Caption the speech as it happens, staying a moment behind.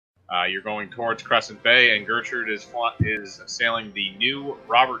You're going towards Crescent Bay, and Gertrude is sailing the new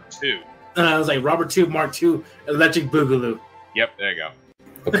Robert II. I was like, Robert II, Mark II, Electric Boogaloo. Yep, there you go.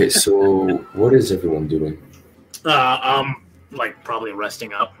 Okay, so what is everyone doing? Like probably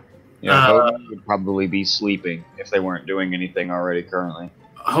resting up. Yeah, Hoden would probably be sleeping if they weren't doing anything already currently.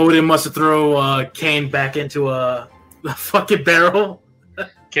 Hoden must have thrown Kane back into a fucking barrel.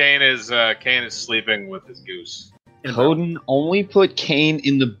 Kane is sleeping with his goose. Hoden only put Kane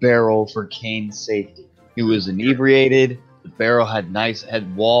in the barrel for Kane's safety. He was inebriated. The barrel had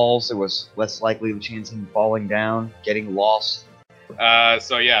walls. There was less likely the chance of him falling down, getting lost.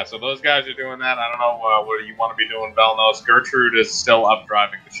 So those guys are doing that. I don't know what you want to be doing, Belnos. Gertrude is still up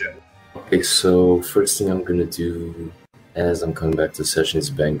driving the ship. Okay, so first thing I'm gonna do as I'm coming back to the session is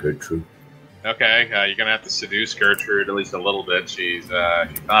bang Gertrude. Okay, you're gonna have to seduce Gertrude at least a little bit. She's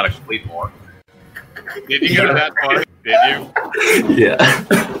not a complete whore. Did you go that far? Did you? Yeah.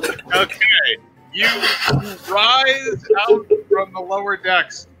 Okay, you rise out from the lower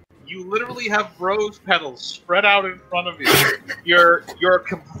decks. You literally have rose petals spread out in front of you. You're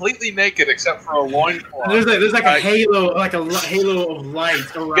completely naked except for a loincloth. There's like a halo, halo of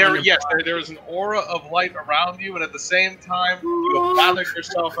light around. There is an aura of light around you, and at the same time, you have gathered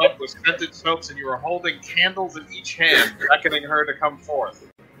yourself up with scented soaps, and you are holding candles in each hand, beckoning her to come forth,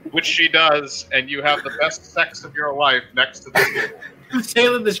 which she does, and you have the best sex of your life next to the table.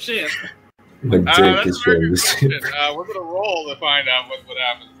 Sailing the ship. My dick is showing this. We're gonna roll to find out what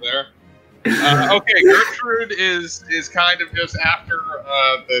happens there. Okay, Gertrude is kind of just after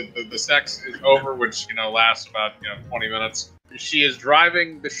the sex is over, which lasts about 20 minutes. She is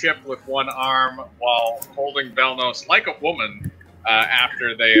driving the ship with one arm while holding Belnos like a woman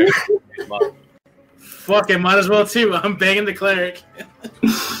after they are love. Fuck it, might as well too. I'm banging the cleric.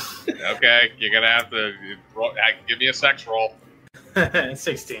 Okay, you're gonna have to give me a sex roll.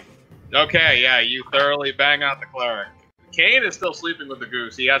 16. Okay, yeah, you thoroughly bang out the cleric. Kane is still sleeping with the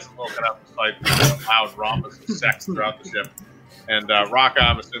goose. He hasn't woken up despite the loud rhombus of sex throughout the ship. And Raka,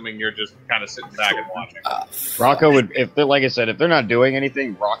 I'm assuming you're just kind of sitting back and watching. Raka would, if they're not doing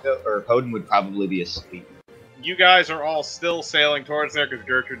anything, Raka or Hoden would probably be asleep. You guys are all still sailing towards there because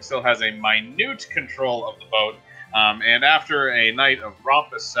Gertrude still has a minute control of the boat. And after a night of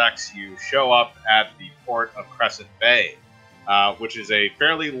rompous sex, you show up at the port of Crescent Bay. Which is a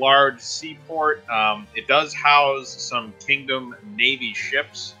fairly large seaport. It does house some Kingdom Navy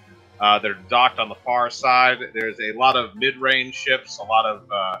ships that are docked on the far side. There's a lot of mid-range ships, a lot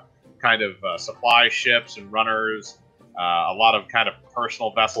of supply ships and runners, a lot of kind of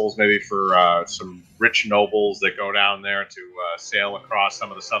personal vessels, maybe for some rich nobles that go down there to sail across some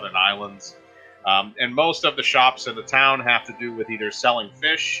of the southern islands. And most of the shops in the town have to do with either selling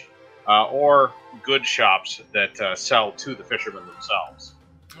fish, or good shops that sell to the fishermen themselves,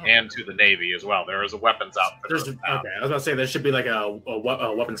 and to the Navy as well. There is a weapons outfit. Okay, I was about to say there should be like a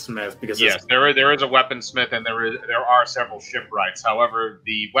weaponsmith because yes, there is a weaponsmith, and there are several shipwrights. However,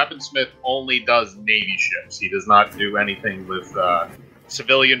 the weaponsmith only does Navy ships. He does not do anything with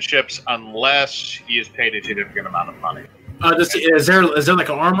civilian ships unless he is paid a significant amount of money. Is there like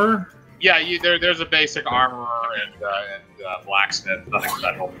an armor? Yeah, there's a basic armorer and blacksmith, nothing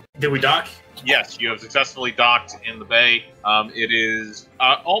special. Did we dock? Yes, you have successfully docked in the bay. It is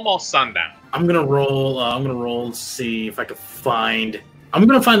almost sundown. I'm gonna roll. See if I can find. I'm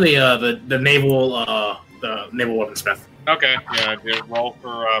gonna find the naval weaponsmith. Okay, yeah, roll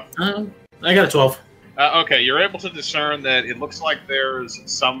for. I got a 12. Okay, you're able to discern that it looks like there's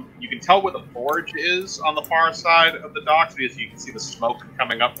some... You can tell where the forge is on the far side of the docks because you can see the smoke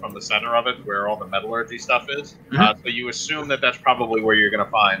coming up from the center of it where all the metallurgy stuff is. So you assume that that's probably where you're going to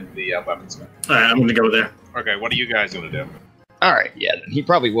find the weaponsmith. All right, I'm going to go there. Okay, what are you guys going to do? All right, yeah, he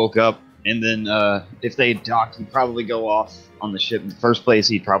probably woke up, and then if they docked, he'd probably go off on the ship. In the first place,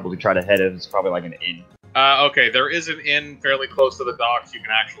 he'd probably try to head it. It's probably like an inn. Okay, there is an inn fairly close to the docks. You can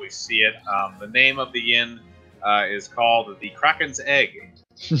actually see it. The name of the inn is called the Kraken's Egg.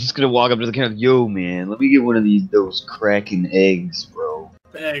 Just gonna walk up to the counter. Yo, man, let me get one of those Kraken eggs, bro.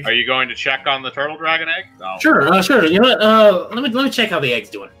 Egg. Are you going to check on the turtle dragon egg? No. Sure, sure. You know what? Let me check how the egg's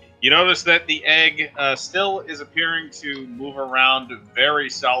doing. You notice that the egg still is appearing to move around very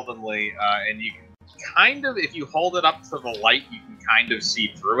seldomly, and you can kind of, if you hold it up to the light, you can kind of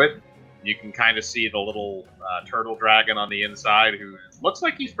see through it. You can kind of see the little turtle dragon on the inside, who looks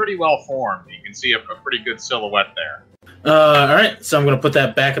like he's pretty well formed. You can see a pretty good silhouette there. All right, so I'm going to put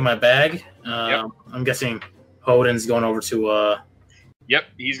that back in my bag. Yep. I'm guessing Hoden's going over to... Yep,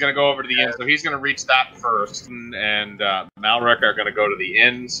 he's going to go over to the inn, so he's going to reach that first. And Malrik are going to go to the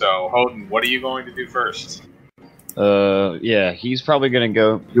inn. So, Hoden, what are you going to do first? Yeah, he's probably gonna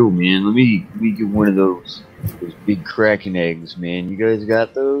go. Yo, man, let me get one of those big Kraken eggs, man. You guys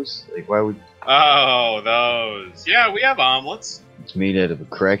got those? Like, why would? Oh, those. Yeah, we have omelets. It's made out of a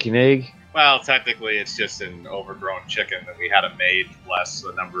Kraken egg. Well, technically, it's just an overgrown chicken that we had a maid bless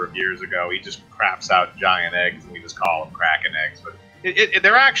a number of years ago. He just craps out giant eggs, and we just call them Kraken eggs. But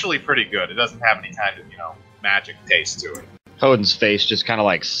they're actually pretty good. It doesn't have any kind of, magic taste to it. Hoden's face just kind of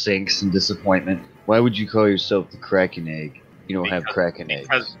like sinks in disappointment. Why would you call yourself the Kraken egg? You don't have Kraken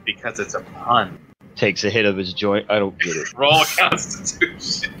eggs. Because it's a pun. Takes a hit of his joint. I don't get it. Roll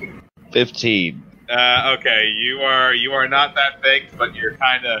Constitution. 15. Okay, you are not that baked, but you're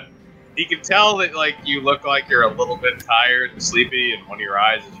kind of. You can tell that you look like you're a little bit tired and sleepy, and one of your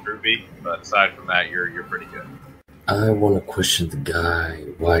eyes is droopy. But aside from that, you're pretty good. I want to question the guy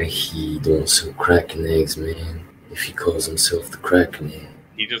why he don't sell Kraken eggs, man. If he calls himself the Kraken egg.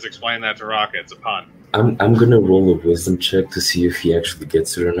 He just explained that to Rocket. It's a pun. I'm gonna roll a wisdom check to see if he actually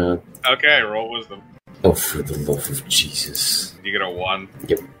gets it or not. Okay, roll wisdom. Oh, for the love of Jesus. You get a 1.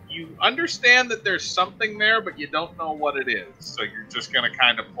 Yep. You understand that there's something there, but you don't know what it is. So you're just going to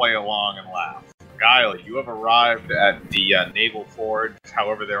kind of play along and laugh. Gile, you have arrived at the Naval Forge.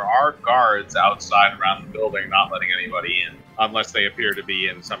 However, there are guards outside around the building not letting anybody in, unless they appear to be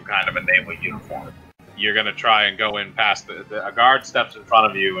in some kind of a naval uniform. You're going to try and go in past a guard steps in front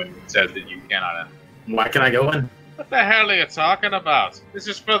of you and says that you cannot enter. Why can I go in? What the hell are you talking about? This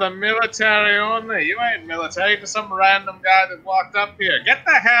is for the military only. You ain't military, just some random guy that walked up here. Get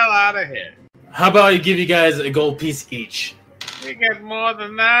the hell out of here. How about I give you guys a gold piece each? You get more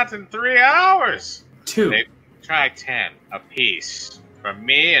than that in 3 hours. 2. They try 10 apiece. From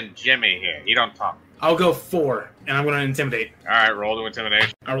me and Jimmy here. You don't talk. I'll go 4, and I'm going to intimidate. Alright, roll to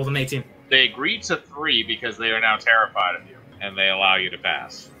intimidation. I rolled an 18. They agree to 3 because they are now terrified of you, and they allow you to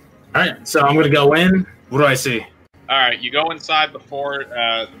pass. Alright, so I'm going to go in. What do I see? Alright, you go inside the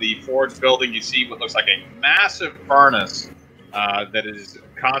forge building. You see what looks like a massive furnace that is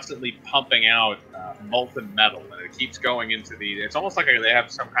constantly pumping out molten metal, and it keeps going into it's almost like they have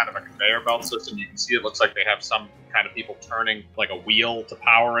some kind of a conveyor belt system. You can see it looks like they have some kind of people turning like a wheel to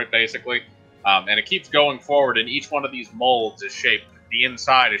power it, basically. And it keeps going forward, and each one of these molds is shaped, the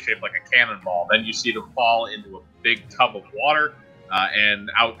inside is shaped like a cannonball. Then you see them fall into a big tub of water, and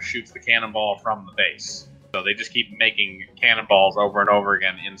out shoots the cannonball from the base. So they just keep making cannonballs over and over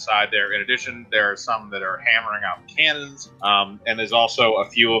again inside there. In addition, there are some that are hammering out cannons, and there's also a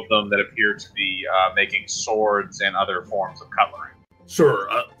few of them that appear to be making swords and other forms of cutlery. Sure.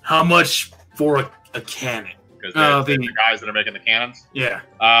 How much for a cannon? Because they're the guys that are making the cannons? Yeah.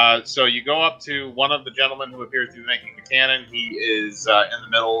 So you go up to one of the gentlemen who appears to be making the cannon. He is in the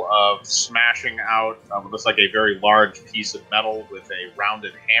middle of smashing out what looks like a very large piece of metal with a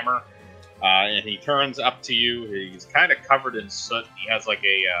rounded hammer. And he turns up to you. He's kind of covered in soot. He has like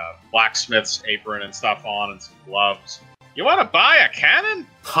a blacksmith's apron and stuff on and some gloves. You want to buy a cannon?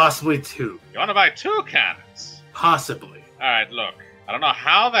 Possibly 2. You want to buy 2 cannons? Possibly. All right, look. I don't know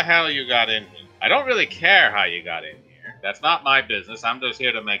how the hell you got in here. I don't really care how you got in here. That's not my business. I'm just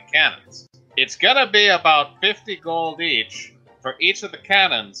here to make cannons. It's going to be about 50 gold each for each of the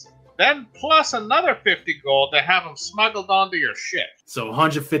cannons. Then plus another 50 gold to have them smuggled onto your ship. So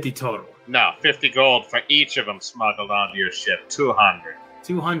 150 total. No, 50 gold for each of them smuggled onto your ship. 200.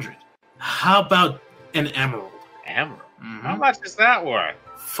 200. How about an emerald? Emerald? Mm-hmm. How much is that worth?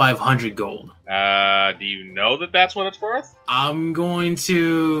 500 gold. Do you know that that's what it's worth? I'm going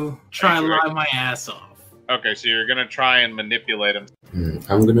to try and lie my ass off. Okay, so you're going to try and manipulate him.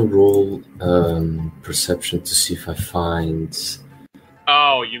 I'm going to roll perception to see if I find...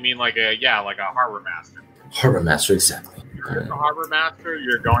 Oh, you mean like a harbor master. Harbor master, exactly. If you're a harbor master,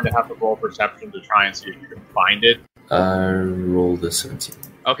 you're going to have to roll perception to try and see if you can find it. I rolled a 17.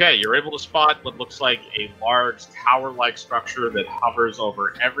 Okay, you're able to spot what looks like a large tower-like structure that hovers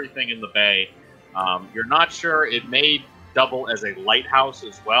over everything in the bay. You're not sure. It may double as a lighthouse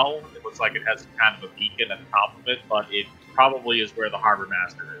as well. It looks like it has kind of a beacon at the top of it, but it probably is where the harbor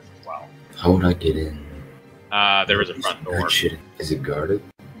master is as well. How would I get in? There is a front door. Is it guarded?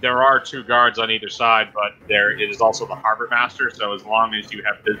 There are 2 guards on either side, but it is also the harbor master, so as long as you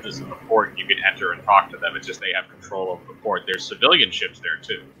have business in the port, you can enter and talk to them. It's just they have control over the port. There's civilian ships there,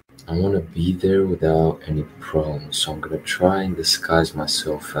 too. I want to be there without any problems, so I'm going to try and disguise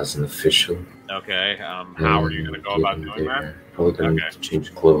myself as an official. Okay, how are you going to go about doing that? Probably going to need to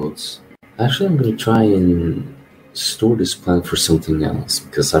change clothes. Actually, I'm going to try and store this plan for something else,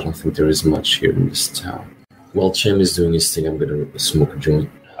 because I don't think there is much here in this town. While Chem is doing his thing, I'm going to smoke a joint.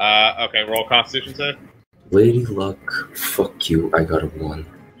 Okay, roll Constitution save. Lady Luck, fuck you, I got a 1.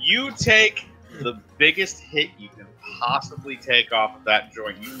 You take the biggest hit you can possibly take off of that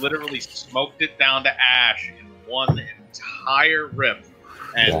joint. You literally smoked it down to ash in one entire rip,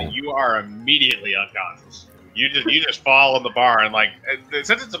 and you are immediately unconscious. You just fall in the bar, and like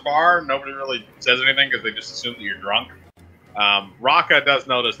since it's a bar, nobody really says anything because they just assume that you're drunk. Raka does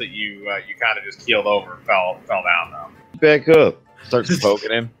notice that you kind of just keeled over and fell down though. Back up. Starts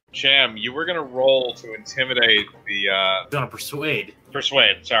poking him. Cham, you were gonna roll to intimidate the. Gonna persuade.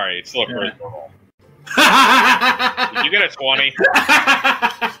 Persuade. Sorry, it's still a critical roll. Did you get a 20?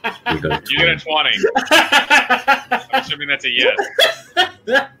 You get a 20. I'm assuming that's a yes.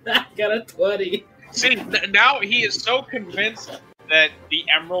 Got a 20. See, now he is so convinced that the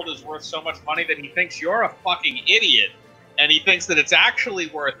emerald is worth so much money that he thinks you're a fucking idiot, and he thinks that it's actually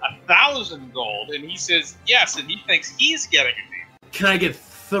worth 1,000 gold, and he says yes, and he thinks he's getting a deal. Can I get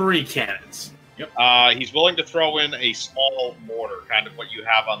 3 cannons? Yep. He's willing to throw in a small mortar, kind of what you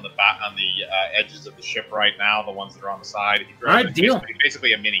have on the edges of the ship right now, the ones that are on the side. All right, deal.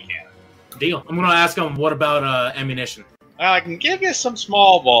 Basically a mini cannon. Deal. I'm going to ask him, what about ammunition? I can give you some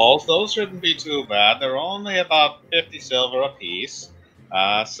small balls. Those shouldn't be too bad. They're only about 50 silver apiece.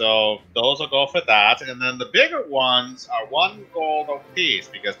 So those will go for that. And then the bigger ones are 1 gold apiece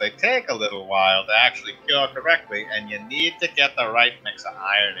because they take a little while to actually cure correctly, and you need to get the right mix of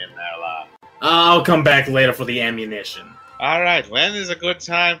iron in there, lad. I'll come back later for the ammunition. All right, when is a good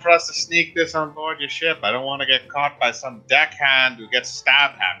time for us to sneak this on board your ship? I don't want to get caught by some deckhand who gets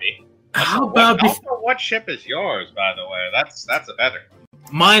stab happy. How about what ship is yours, by the way? That's a better.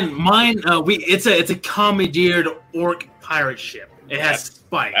 Mine. It's a commandeered orc pirate ship. It has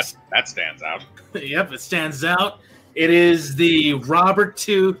spikes. That stands out. Yep, it stands out. It is the Robert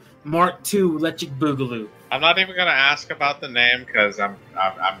II Mark II Electric Boogaloo. I'm not even going to ask about the name because I'm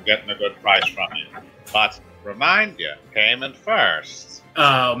getting a good price from you. But remind you, payment first.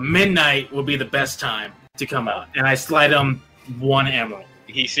 Midnight will be the best time to come out, and I slide him 1 emerald.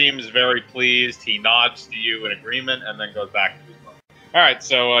 He seems very pleased. He nods to you in agreement and then goes back to his boat. All right,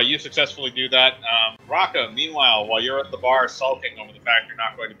 so you successfully do that. Raka, meanwhile, while you're at the bar sulking over the fact you're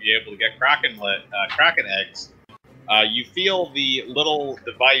not going to be able to get kraken eggs, you feel the little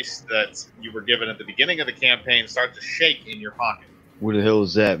device that you were given at the beginning of the campaign start to shake in your pocket. What the hell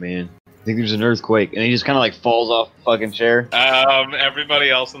is that, man? I think there's an earthquake, and he just kind of like falls off the fucking chair. Everybody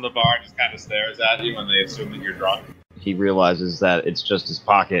else in the bar just kind of stares at you and they assume that you're drunk. He realizes that it's just his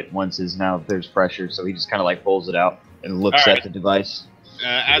pocket once there's pressure, so he just kind of like pulls it out and looks at the device.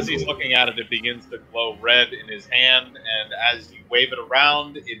 As he's looking at it, it begins to glow red in his hand, and as you wave it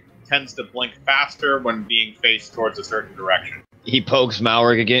around, it tends to blink faster when being faced towards a certain direction. He pokes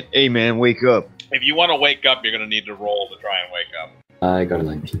Malrik again. Hey man, wake up. If you want to wake up, you're going to need to roll to try and wake up. I got a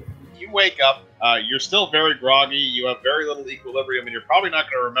 19. You wake up, you're still very groggy, you have very little equilibrium, and you're probably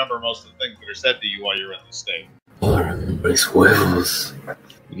not going to remember most of the things that are said to you while you're in this state. All I remember is huevos.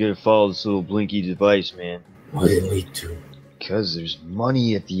 You gotta follow this little blinky device, man. Why did we do? Because there's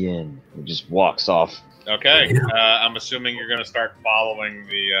money at the end. He just walks off. Okay, I'm assuming you're gonna start following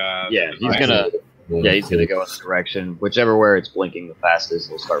the. He's gonna go in the direction. Whichever way it's blinking the fastest,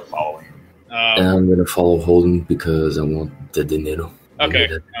 he'll start following him. And I'm gonna follow Hoden because I want the dinero. Okay,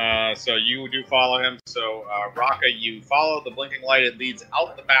 so you do follow him. So, Raka, you follow the blinking light. It leads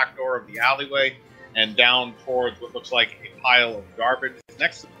out the back door of the alleyway and down towards what looks like a pile of garbage.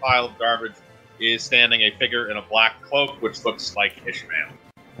 Next to the pile of garbage is standing a figure in a black cloak, which looks like Ishmael.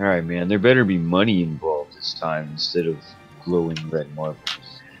 Alright, man, there better be money involved this time instead of glowing red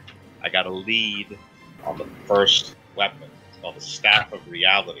marbles. I got a lead on the first weapon. It's called the Staff of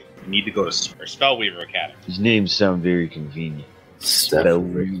Reality. You need to go to Spellweaver Academy. These names sound very convenient.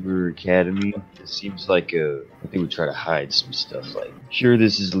 Spellweaver Academy? It seems like they would try to hide some stuff. Like, sure,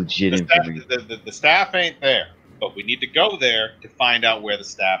 this is legit information. The staff ain't there, but we need to go there to find out where the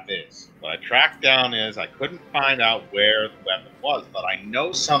staff is. What I tracked down is I couldn't find out where the weapon was, but I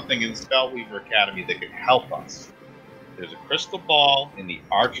know something in Spellweaver Academy that could help us. There's a crystal ball in the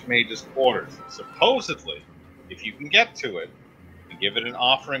Archmage's quarters. Supposedly, if you can get to it and give it an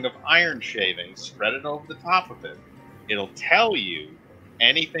offering of iron shavings, spread it over the top of it, it'll tell you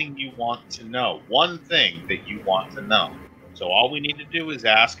anything you want to know. One thing that you want to know. So all we need to do is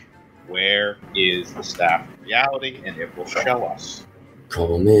ask, where is the Staff of Reality? And it will show us.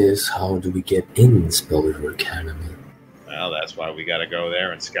 Problem is, how do we get in Spellweaver Academy? Well, that's why we gotta go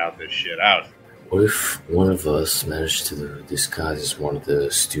there and scout this shit out. What if one of us managed to disguise as one of the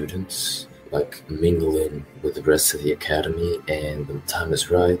students? Like, mingle in with the rest of the academy, and when the time is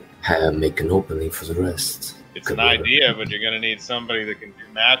right, make an opening for the rest. It's an idea, but you're gonna need somebody that can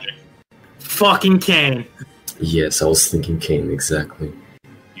do magic. Fucking Kane. Yes, I was thinking Kane, exactly.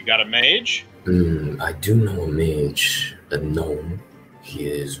 You got a mage? I do know a mage, a gnome. He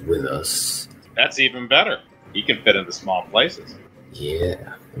is with us. That's even better. He can fit into small places.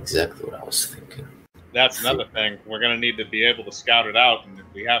 Yeah, exactly what I was thinking. That's another thing. We're going to need to be able to scout it out, and if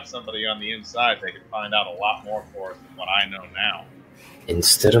we have somebody on the inside, they can find out a lot more for us than what I know now.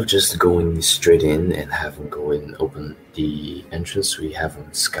 Instead of just going straight in and having go in and open the entrance, we have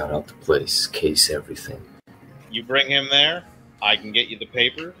him scout out the place, case everything. You bring him there, I can get you the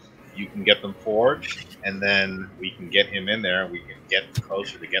papers, you can get them forged, and then we can get him in there, and we can get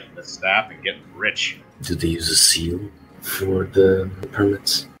closer to getting the staff and getting rich. Do they use a seal for the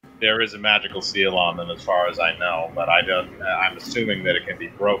permits? There is a magical seal on them as far as I know, but I'm assuming that it can be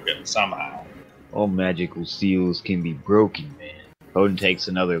broken somehow. All magical seals can be broken, man. Hoden takes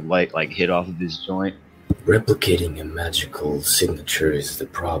another light hit off of his joint. Replicating a magical signature is the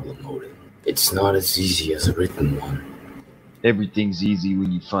problem, Hoden. It's not as easy as a written one. Everything's easy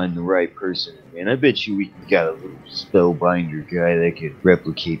when you find the right person, man. I bet you we got a little spellbinder guy that could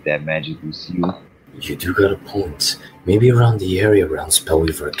replicate that magical seal. You do got a point. Maybe around the area around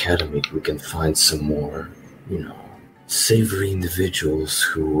Spellweaver Academy we can find some more, savory individuals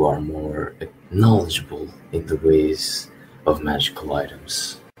who are more knowledgeable in the ways of magical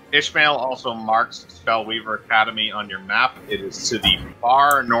items. Ishmael also marks Spellweaver Academy on your map. It is to the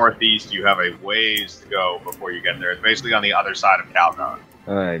far northeast. You have a ways to go before you get there. It's basically on the other side of Calgon.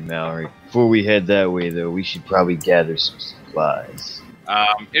 Alright, Malrik. Before we head that way, though, we should probably gather some supplies.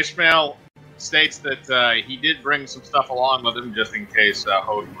 Ishmael states that he did bring some stuff along with him just in case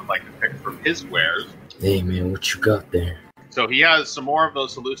Hoden would like to pick from his wares. Hey man, what you got there? So he has some more of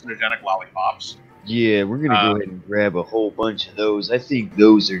those hallucinogenic lollipops. Yeah, we're gonna go ahead and grab a whole bunch of those. I think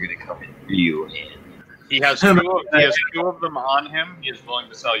those are gonna come in real handy. He has two of them on him. He is willing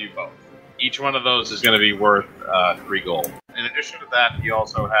to sell you both. Each one of those is going to be worth 3 gold. In addition to that, he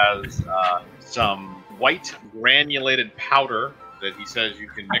also has some white granulated powder that he says you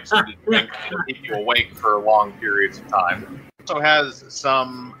can mix into drink to keep you awake for long periods of time. He also has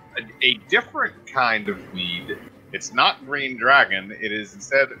a different kind of weed. It's not green dragon. It is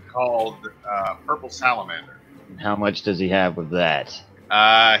instead called purple salamander. How much does he have of that?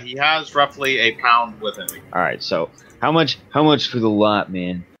 He has roughly a pound with him. All right, so how much for the lot,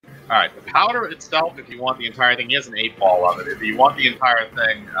 man? All right, the powder itself, if you want the entire thing, he has an 8-ball of it. If you want the entire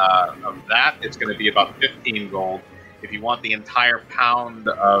thing of that, it's going to be about 15 gold. If you want the entire pound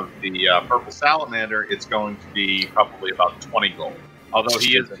of the purple salamander, it's going to be probably about 20 gold. Although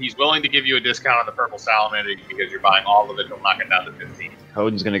he's willing to give you a discount on the purple salamander because you're buying all of it, he'll knock it down to 15.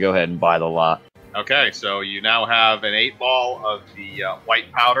 Hoden's going to go ahead and buy the lot. Okay, so you now have an 8-ball of the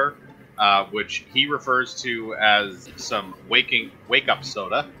white powder, which he refers to as some wake-up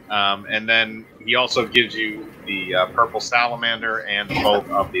soda. And then he also gives you the purple salamander and both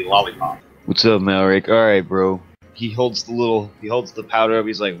of the lollipop. What's up, Malrik? All right, bro. He holds the powder up.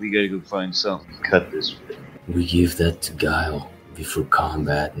 He's like, we gotta go find something to cut this with. We give that to Gile before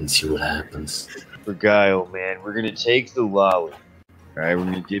combat and see what happens. For Gile, man, we're gonna take the lolly. Alright, we're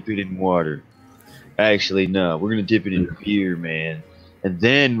gonna dip it in water. Actually, no, we're gonna dip it in beer, man. And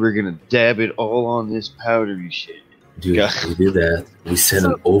then we're gonna dab it all on this powdery shit. Dude, we do that. We send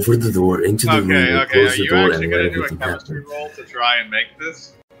him over the door, into the room, close the door, and let everything happen. Are you actually going to do a chemistry roll to try and make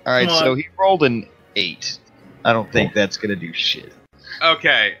this? Alright, so he rolled an 8. I don't think that's gonna do shit.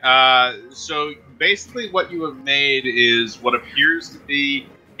 Okay, so basically what you have made is what appears to be,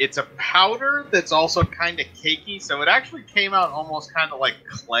 it's a powder that's also kind of cakey, so it actually came out almost kind of like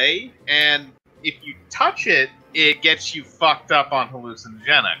clay, and if you touch it, it gets you fucked up on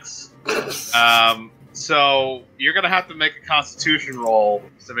hallucinogenics. So you're going to have to make a constitution roll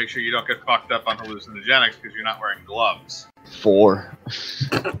to make sure you don't get fucked up on hallucinogenics because you're not wearing gloves. 4.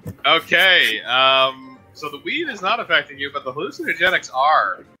 Okay, so the weed is not affecting you, but the hallucinogenics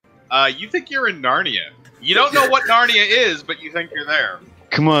are. You think you're in Narnia. You don't know what Narnia is, but you think you're there.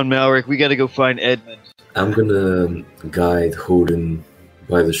 Come on, Malrik, we gotta go find Edmund. I'm gonna guide Hoden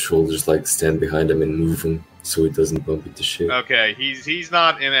by the shoulders, stand behind him and move him so he doesn't bump into shit. Okay, he's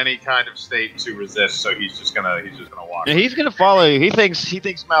not in any kind of state to resist, so he's just gonna walk. Yeah, he's gonna follow you. He thinks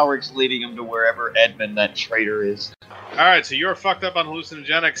Malrik's leading him to wherever Edmund, that traitor, is. Alright, so you're fucked up on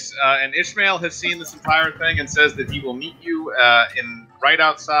hallucinogenics, and Ishmael has seen this entire thing and says that he will meet you right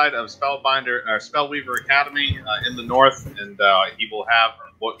outside of Spellweaver Academy in the north, and he will have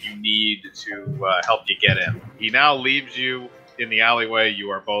what you need to help you get in. He now leaves you in the alleyway. You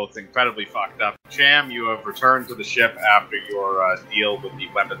are both incredibly fucked up. Cham, you have returned to the ship after your deal with the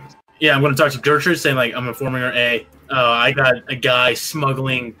weapons. Yeah, I'm going to talk to Gertrude, saying, I'm informing her, hey, I got a guy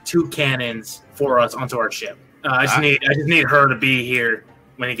smuggling 2 cannons for us onto our ship. I just need her to be here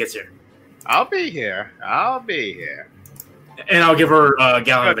when he gets here. I'll be here. I'll be here. And I'll give her a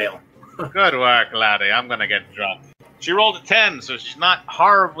gallon of ale. Good work, laddie. I'm gonna get drunk. She rolled a 10, so she's not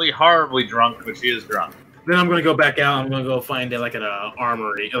horribly, horribly drunk, but she is drunk. Then I'm gonna go back out. I'm gonna go find like an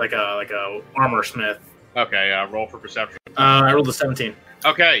armory, like a armor smith. Okay, roll for perception. I rolled a 17.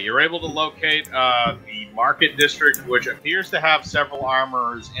 Okay, you're able to locate the market district, which appears to have several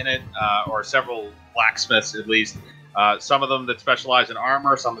armorers in it, or several blacksmiths at least. Some of them that specialize in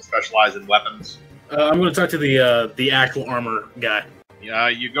armor, some that specialize in weapons. I'm going to talk to the actual armor guy.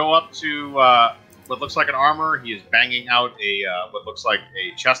 You go up to what looks like an armor. He is banging out what looks like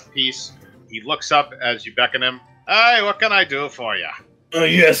a chest piece. He looks up as you beckon him. Hey, what can I do for you?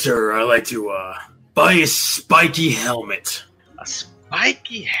 Yes, sir. I'd like to buy a spiky helmet. A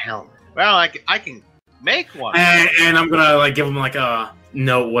spiky helmet? Well, I can make one. And I'm going to give him a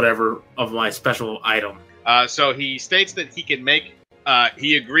note, whatever, of my special item. So he states that he can make.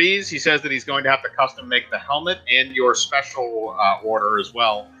 He agrees. He says that he's going to have to custom make the helmet and your special order as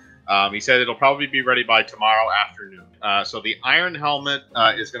well. He said it'll probably be ready by tomorrow afternoon. So the iron helmet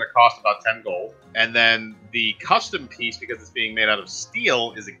is going to cost about 10 gold. And then the custom piece, because it's being made out of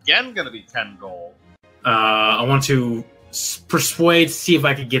steel, is again going to be 10 gold. I want to persuade, see if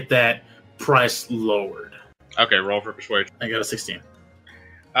I could get that price lowered. Okay, roll for persuasion. I got a 16.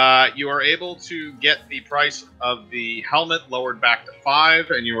 You are able to get the price of the helmet lowered back to 5,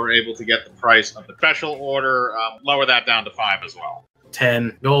 and you are able to get the price of the special order, lower that down to 5 as well.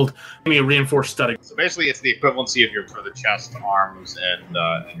 10 gold. Give me a reinforced studding. So basically, it's the equivalency of for the chest, arms, and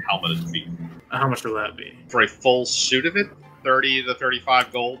helmet and feet. How much will that be? For a full suit of it, 30 to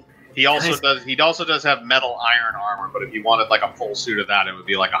 35 gold. He also does have metal iron armor, but if you wanted a full suit of that, it would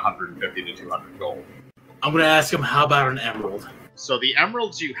be 150 to 200 gold. I'm going to ask him, how about an emerald? So the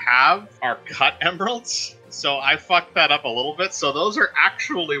emeralds you have are cut emeralds. So I fucked that up a little bit. So those are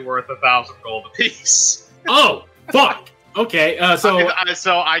actually worth 1,000 gold apiece. Oh, fuck! Okay, so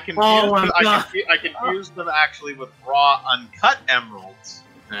I confused them actually with raw uncut emeralds.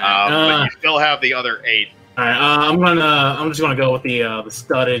 But you still have the other 8. All right, I'm just gonna go with the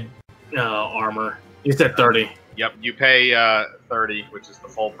studded armor. You said 30. Yep, you pay 30, which is the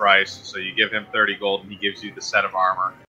full price. So you give him 30 gold, and he gives you the set of armor.